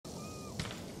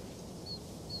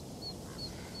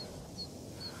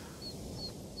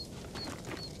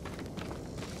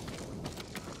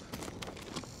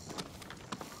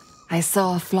I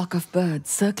saw a flock of birds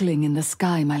circling in the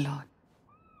sky, my lord.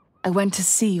 I went to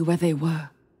see where they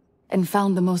were, and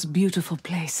found the most beautiful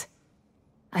place.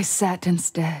 I sat and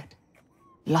stared,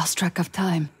 lost track of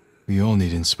time. We all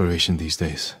need inspiration these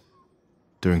days.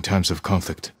 During times of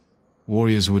conflict,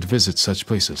 warriors would visit such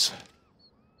places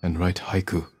and write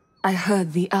haiku. I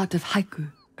heard the art of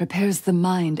haiku prepares the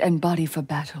mind and body for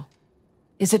battle.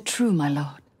 Is it true, my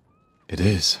lord? It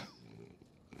is.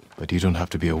 But you don't have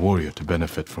to be a warrior to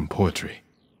benefit from poetry.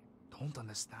 Don't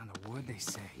understand a word they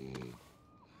say.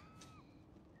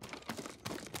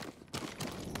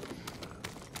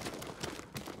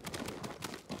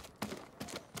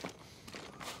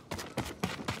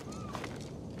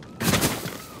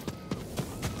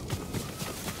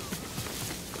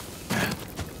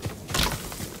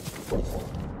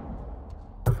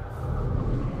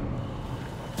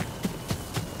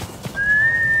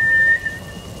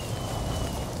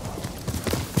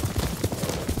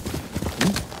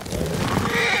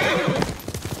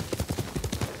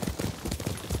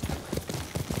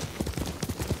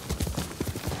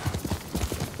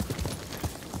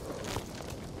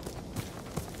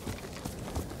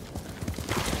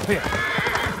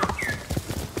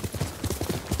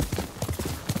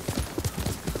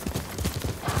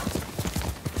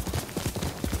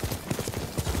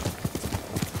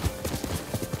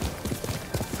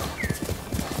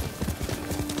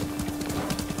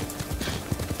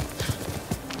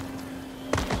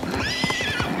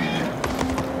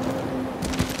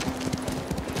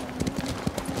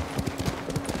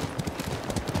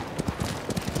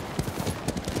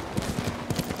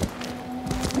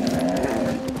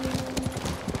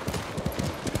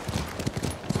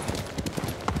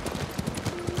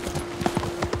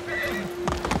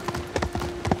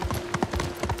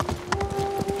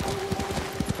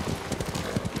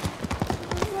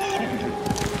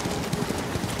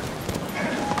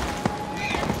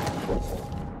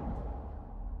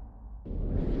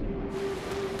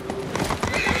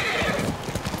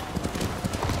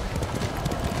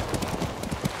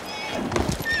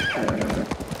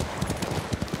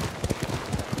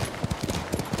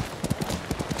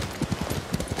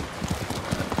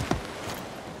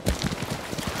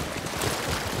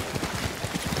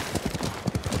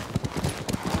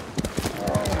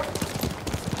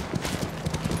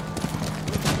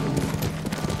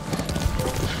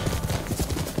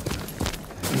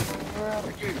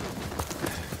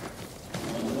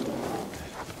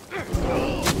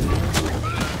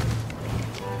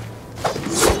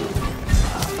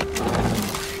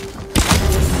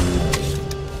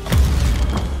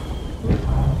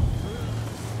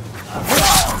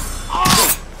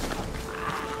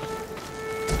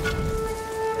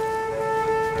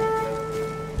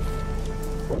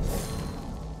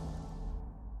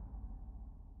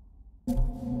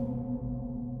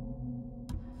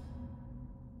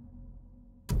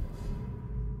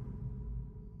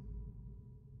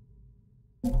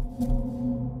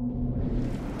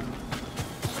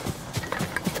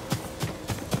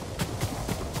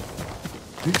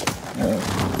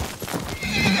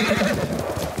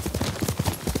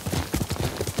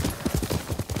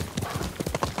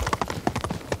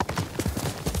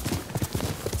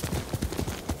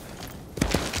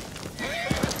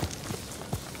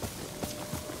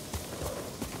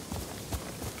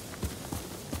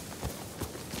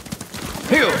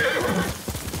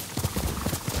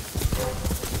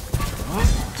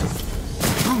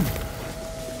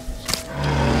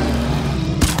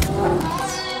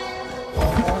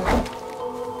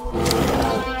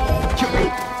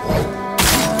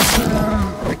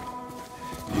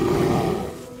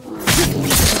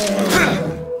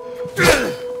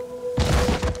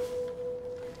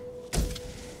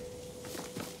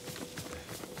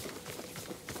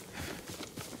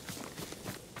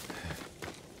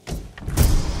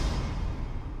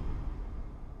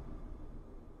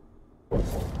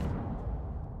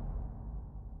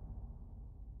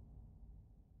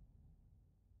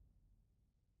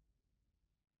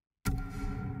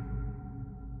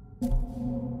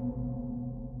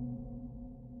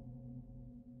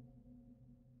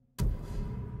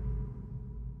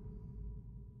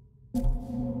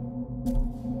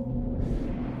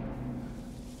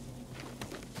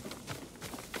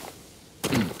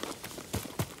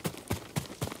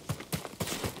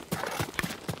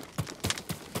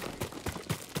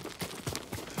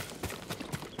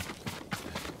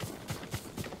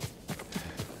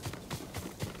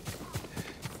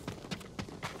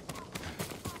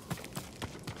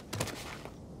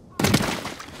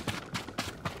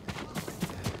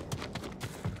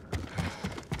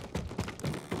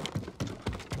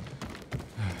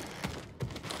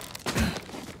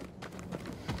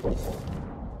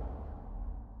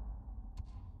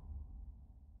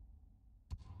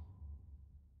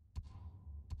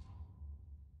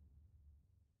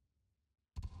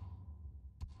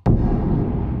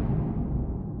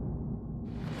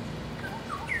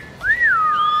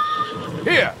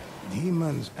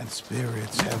 and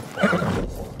spirits have...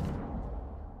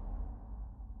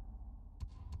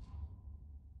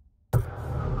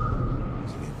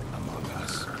 among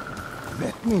us.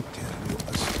 Let me tell you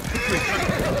a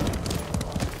secret.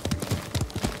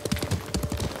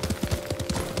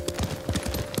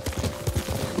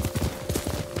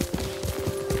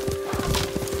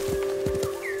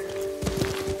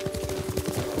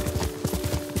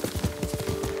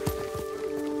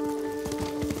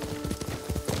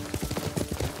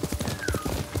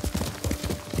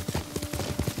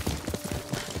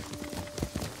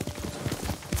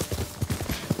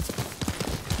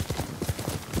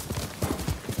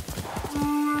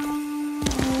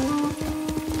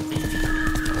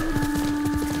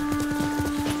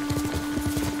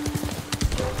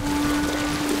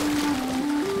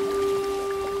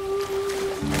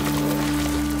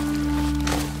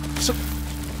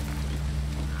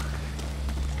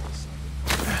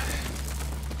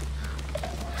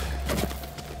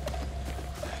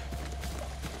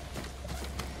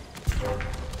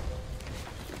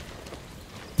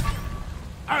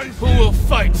 Who will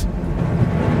fight?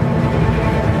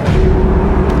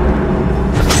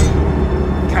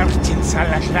 Captain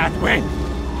Salashlatwen!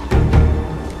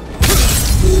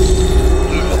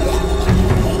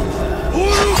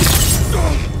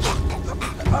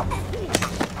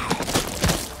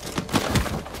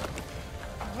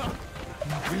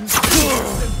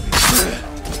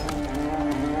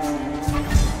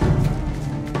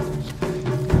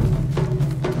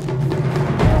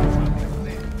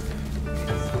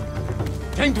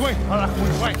 Tengdwe,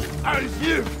 Alakwe, as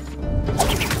you!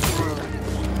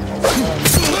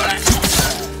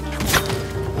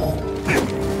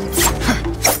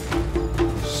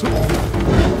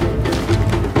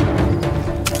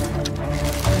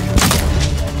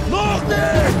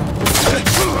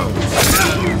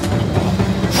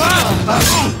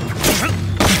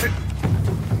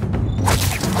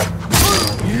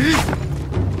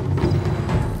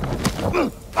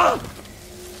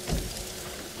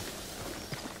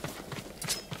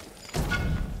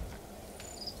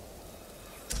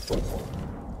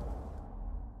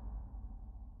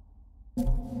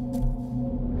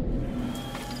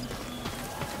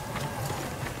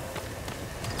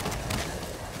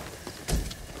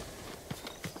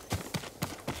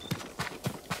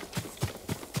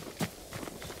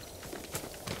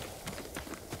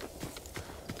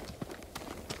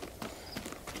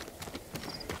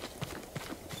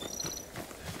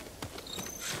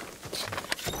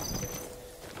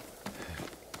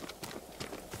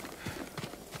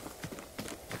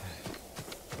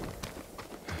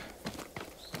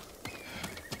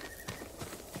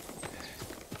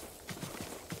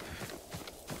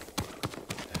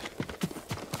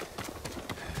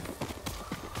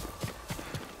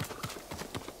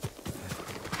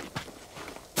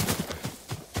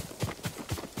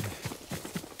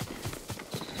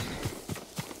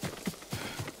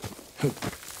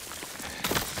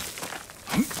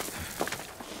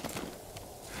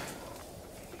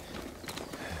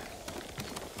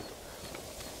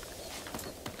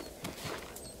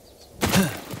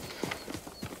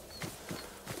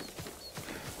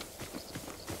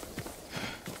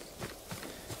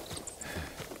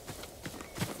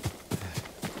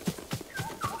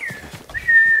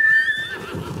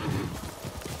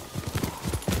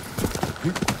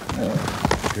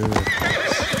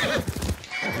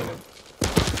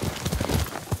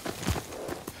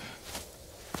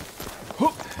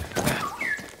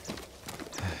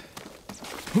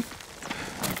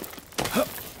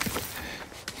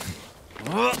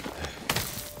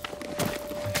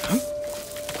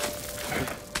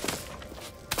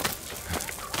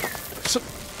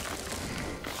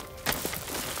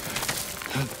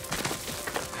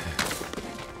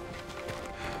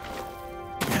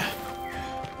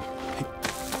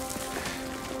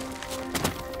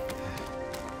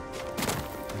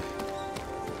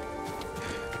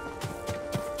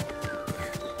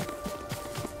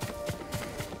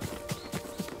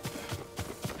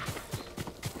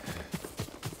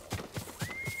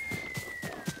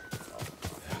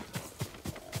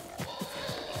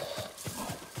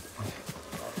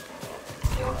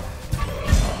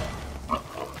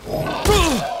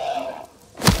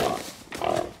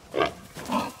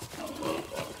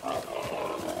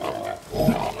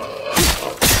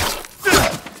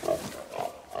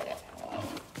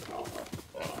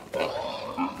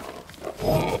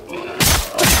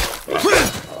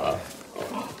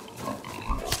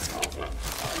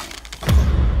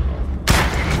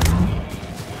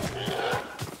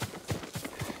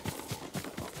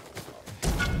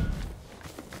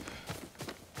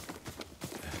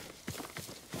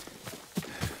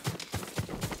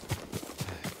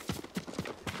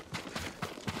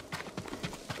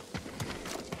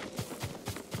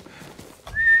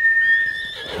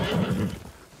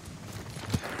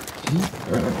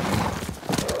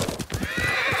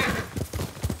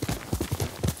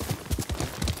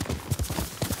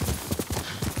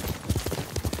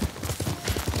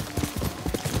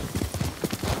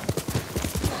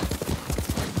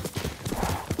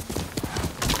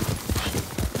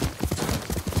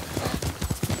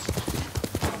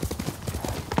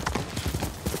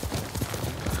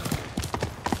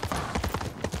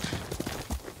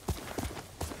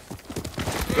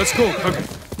 Let's go, Kage.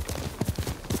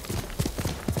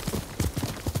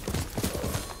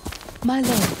 My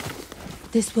lord,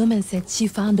 this woman said she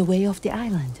found the way off the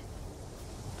island.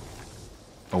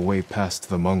 A way past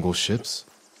the Mongol ships?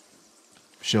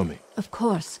 Show me. Of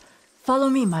course. Follow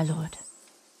me, my lord.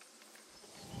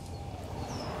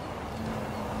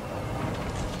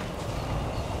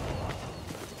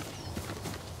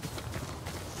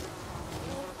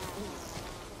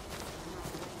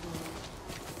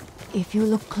 If you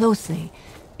look closely,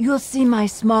 you'll see my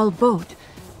small boat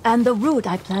and the route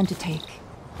I plan to take.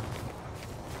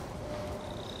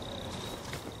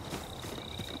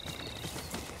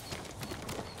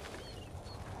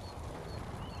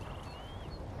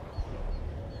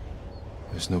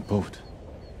 There's no boat.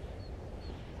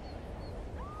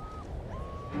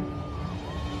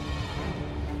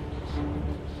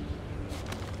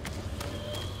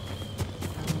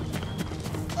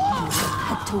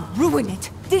 Had to ruin it,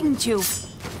 didn't you?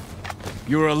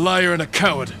 You're a liar and a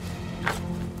coward.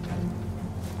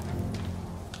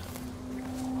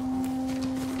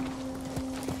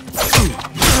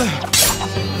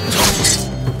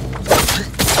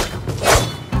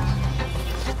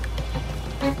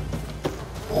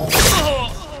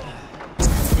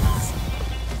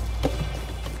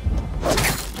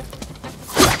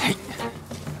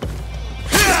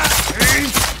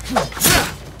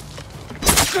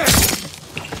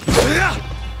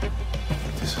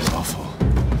 This is awful.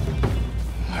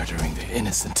 Murdering the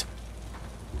innocent.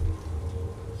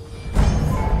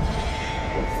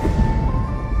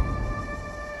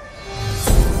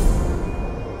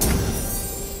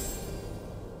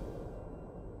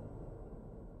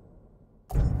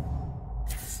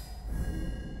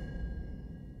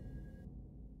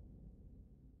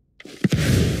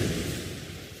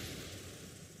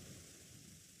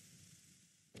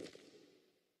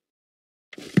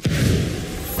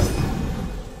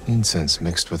 Incense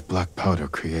mixed with black powder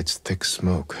creates thick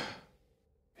smoke.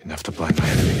 Enough to blind my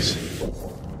enemies.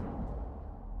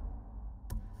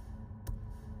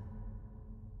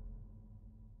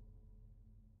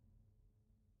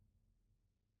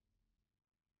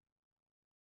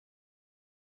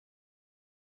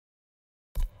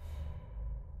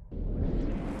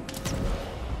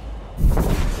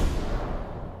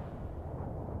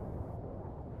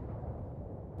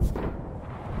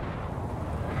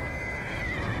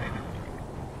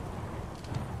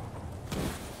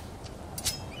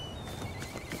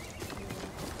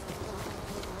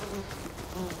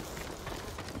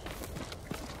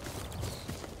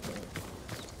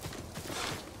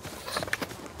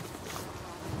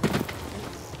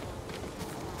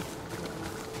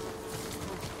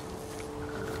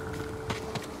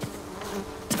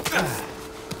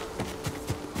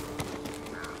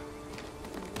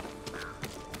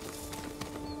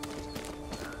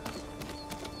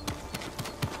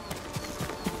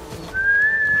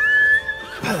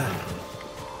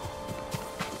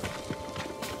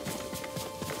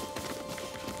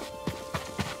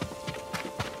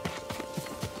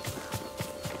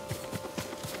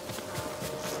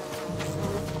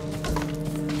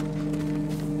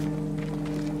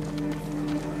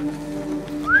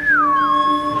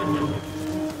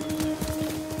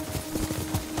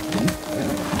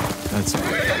 That's all.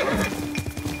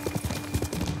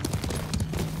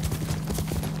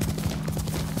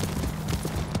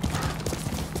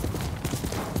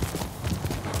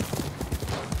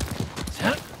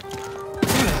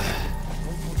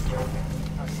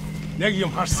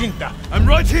 Legium Harsinta. I'm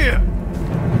right here!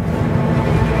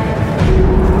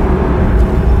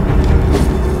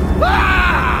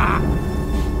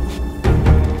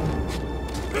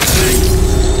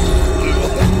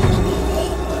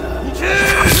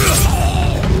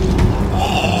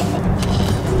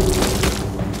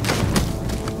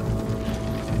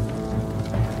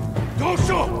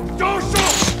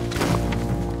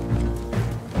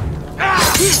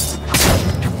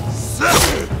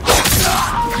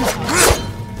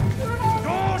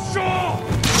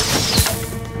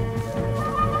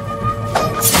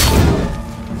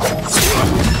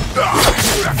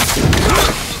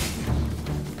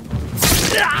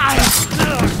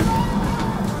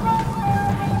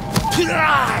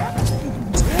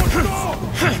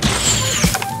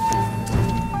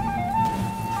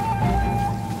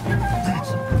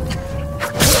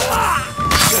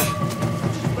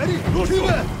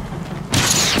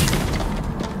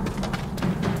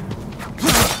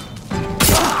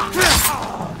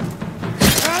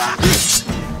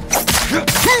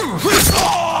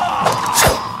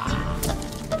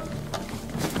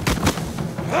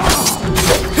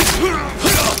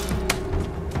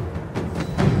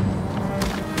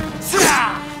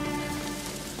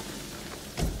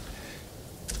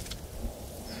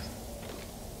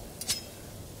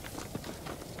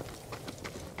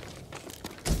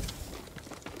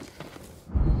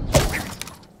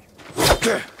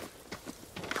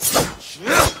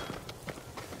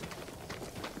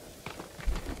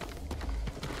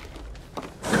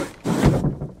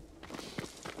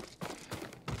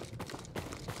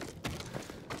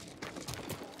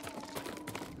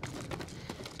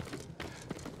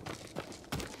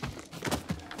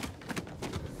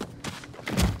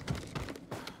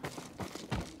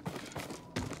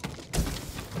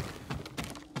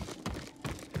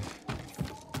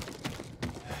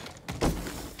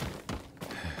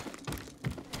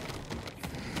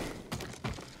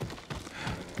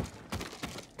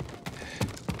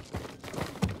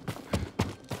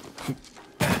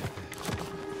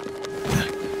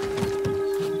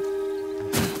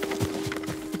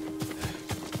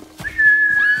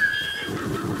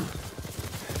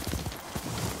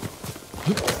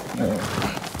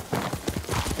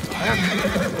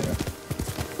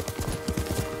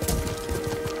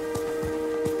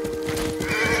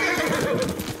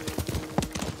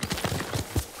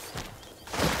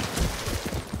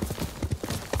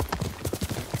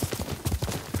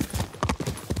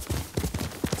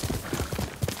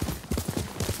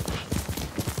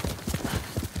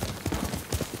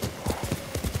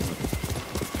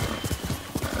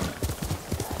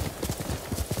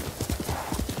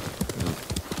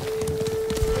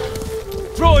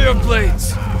 Throw your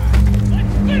blades!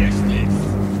 Let's finish this!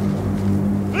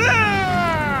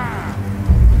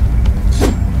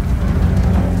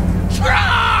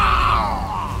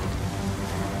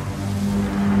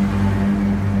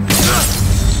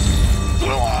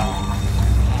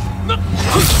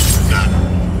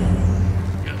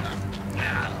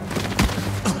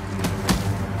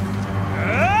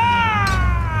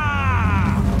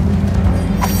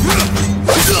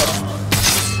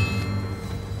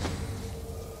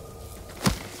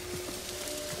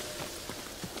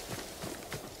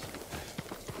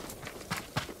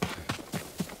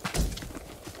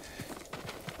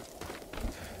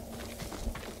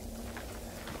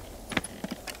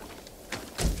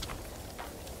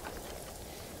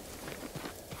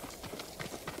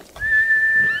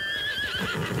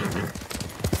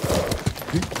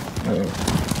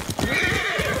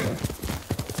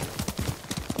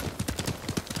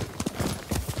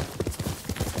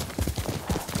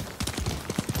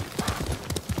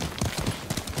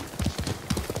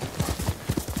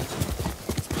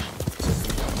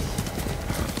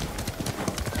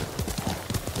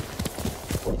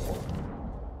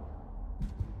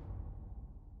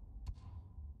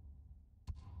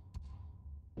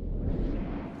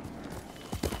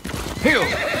 Heal!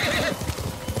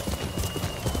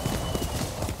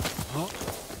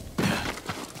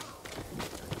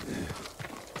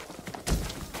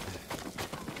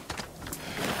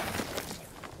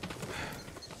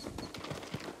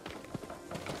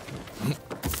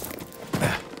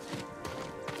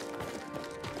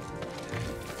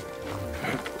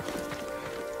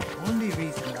 Only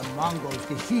reason the Mongols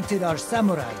defeated our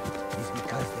samurai is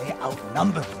because they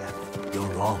outnumbered them. You're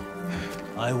wrong.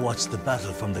 I watched the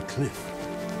battle from the cliff.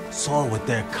 Saw what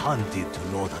their Khan did to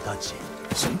Lord Adachi.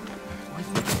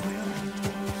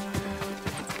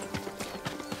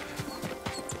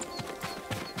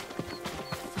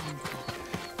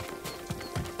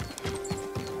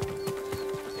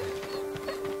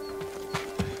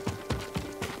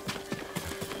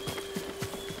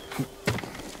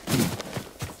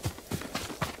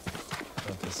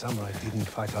 But the samurai didn't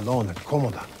fight alone at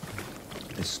Komoda.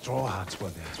 The Straw Hats were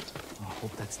there. I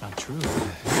hope that's not true.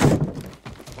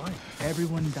 Why?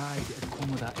 Everyone died at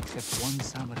Komoda except one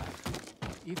samurai.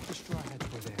 If the Straw Hats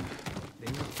were there,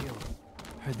 they were killed.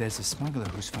 Heard there's a smuggler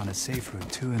who's found a safe route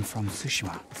to and from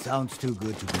Tsushima. Sounds too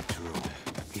good to be true.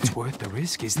 It's worth the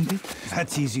risk, isn't it?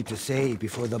 That's easy to say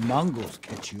before the Mongols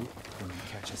catch you. They won't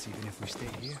catch us even if we stay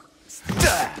here.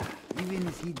 Even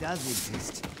if he does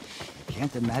exist, I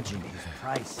can't imagine his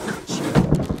price is cheap.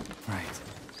 Right.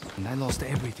 And I lost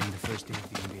everything the first day of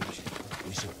the invasion.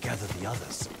 We should gather the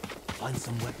others. Find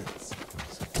some weapons.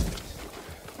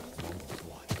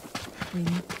 We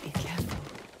need to be careful.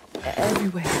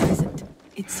 Everywhere I visit,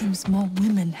 it seems more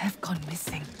women have gone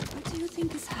missing. What do you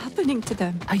think is happening to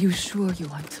them? Are you sure you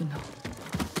want to know?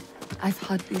 I've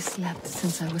hardly slept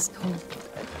since I was told.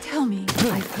 Tell me.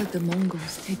 I've heard the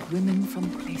Mongols take women from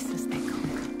places they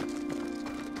conquer.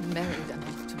 Marry them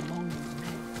off to Mongol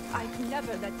men. I'd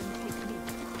never let them take me.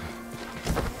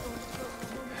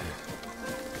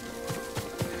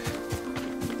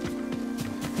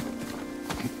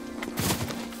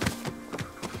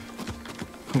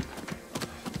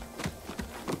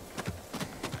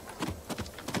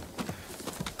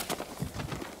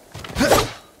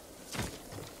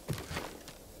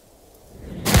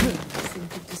 They seem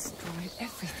to destroy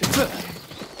everything.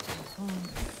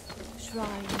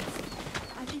 shrines.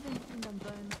 I've even seen them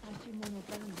burn Tsushima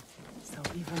burns. So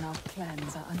even our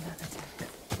clans are under attack.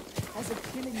 As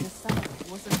if killing the sun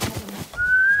wasn't hard enough.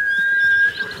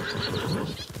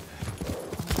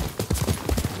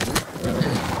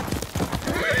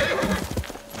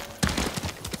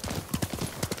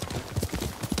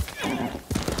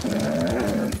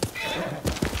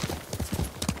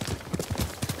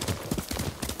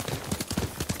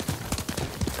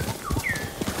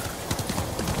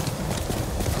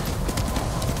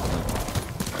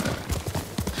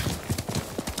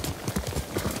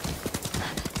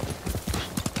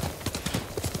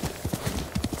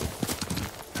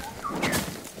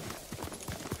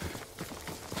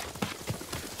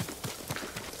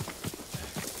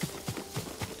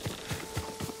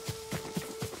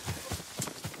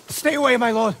 Stay away, my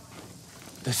lord!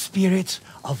 The spirits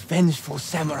of vengeful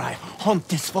samurai haunt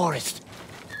this forest.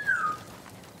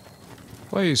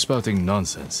 Why are you spouting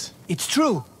nonsense? It's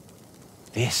true!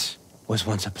 This was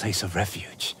once a place of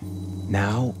refuge.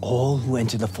 Now, all who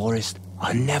enter the forest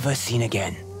are never seen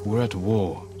again. We're at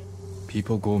war.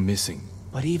 People go missing.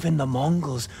 But even the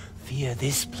Mongols fear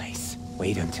this place.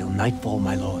 Wait until nightfall,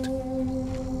 my lord.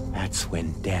 That's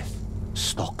when death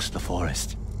stalks the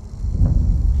forest.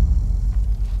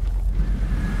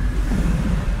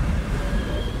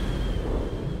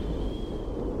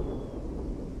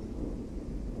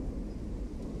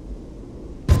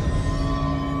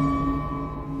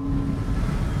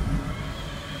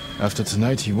 After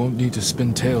tonight, you won't need to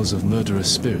spin tales of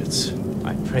murderous spirits.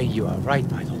 I pray you are right,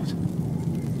 my lord.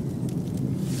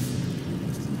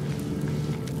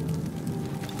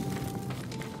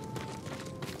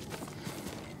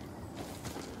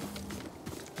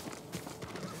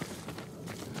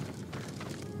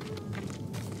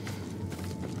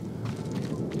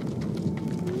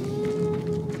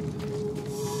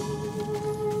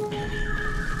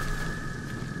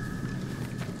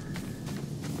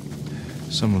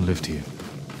 Someone lived here.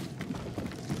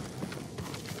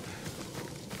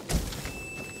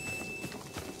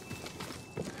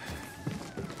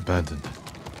 Abandoned.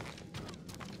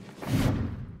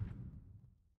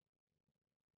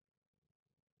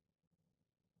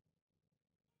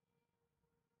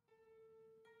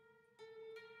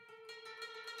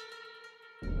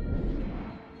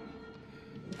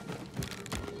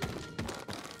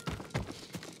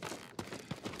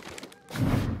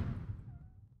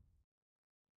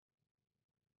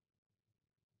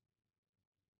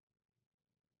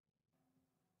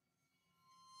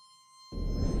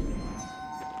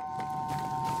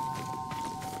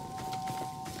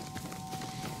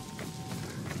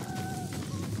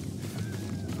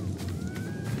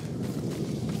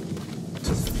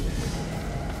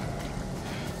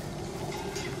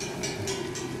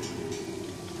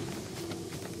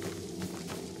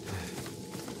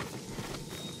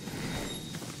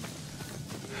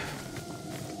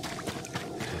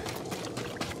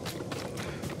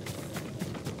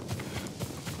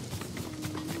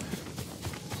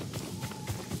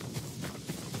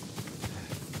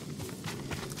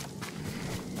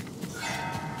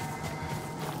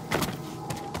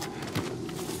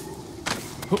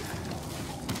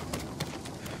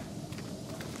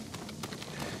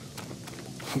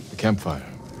 Campfire.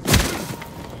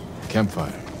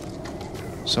 Campfire.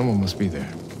 Someone must be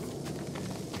there.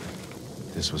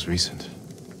 This was recent.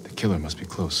 The killer must be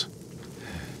close.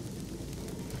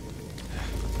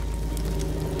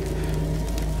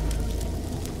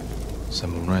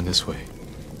 Someone ran this way.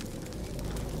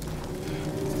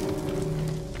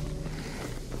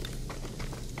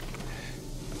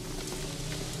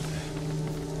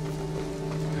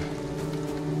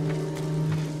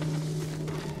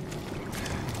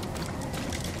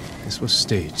 This was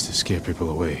staged to scare people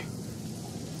away.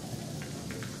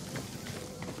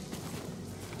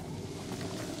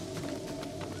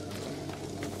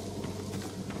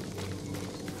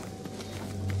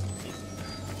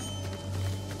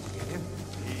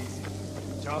 Easy.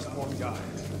 Just one guy.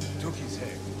 Took his head.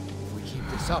 If we keep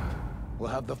this up, we'll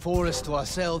have the forest to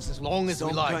ourselves as long as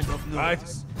we like.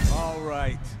 Right? All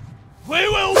right. We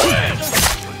will win!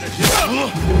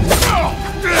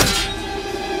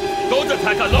 Don't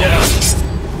attack alone!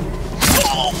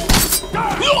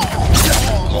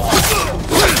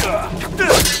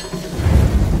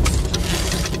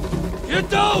 Get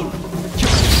down!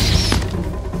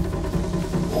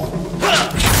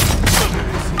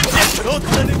 Don't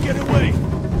let him get away!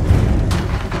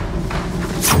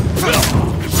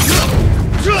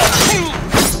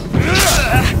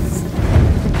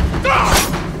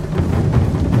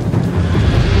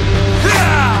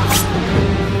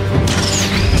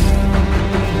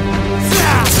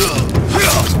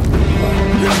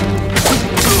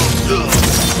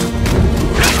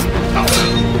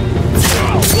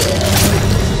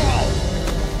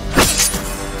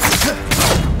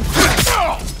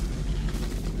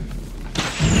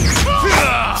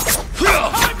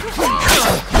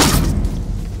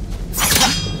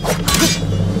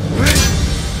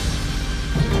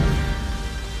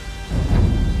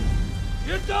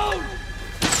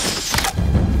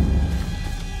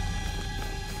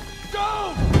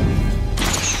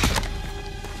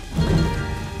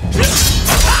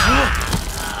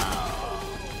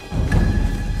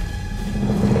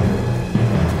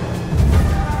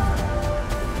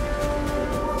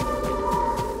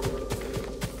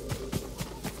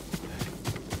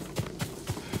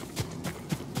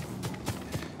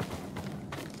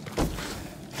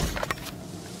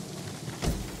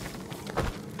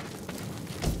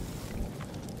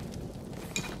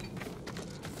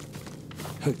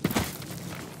 The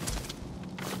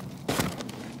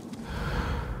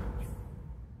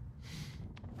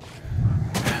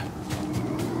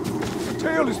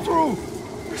tale is true!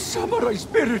 The samurai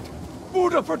spirit!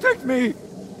 Buddha, protect me!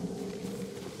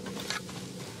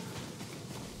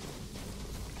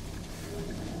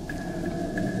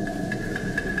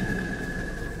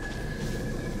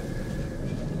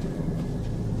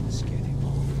 It's getting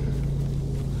off.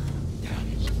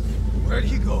 Where'd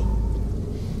he go?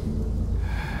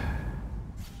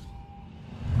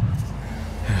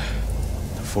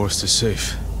 The forest is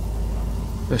safe.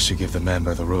 That should give the man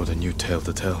by the road a new tale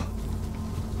to tell.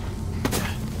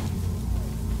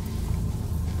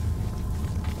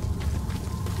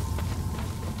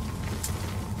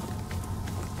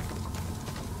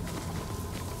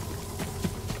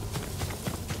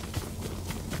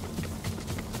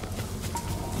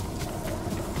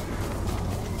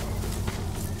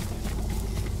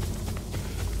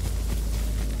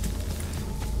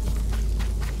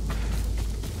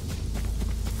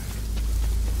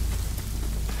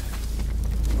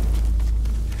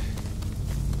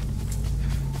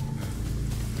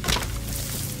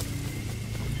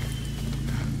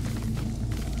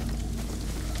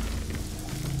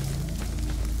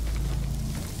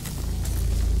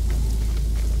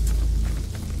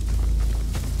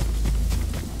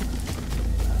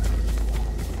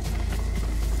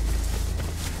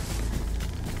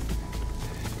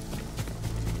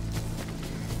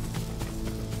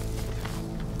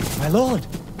 My lord,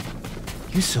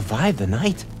 you survived the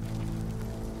night.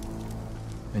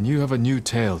 And you have a new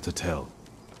tale to tell.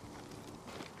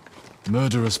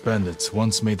 Murderous bandits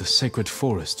once made the sacred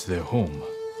forest their home,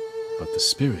 but the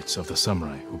spirits of the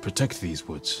samurai who protect these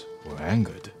woods were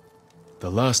angered.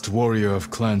 The last warrior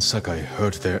of Clan Sakai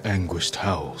heard their anguished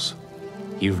howls.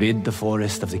 He rid the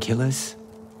forest of the killers,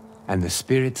 and the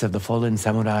spirits of the fallen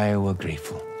samurai were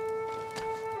grateful.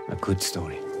 A good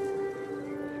story.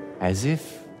 As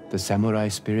if the samurai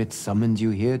spirits summoned you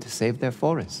here to save their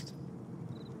forest.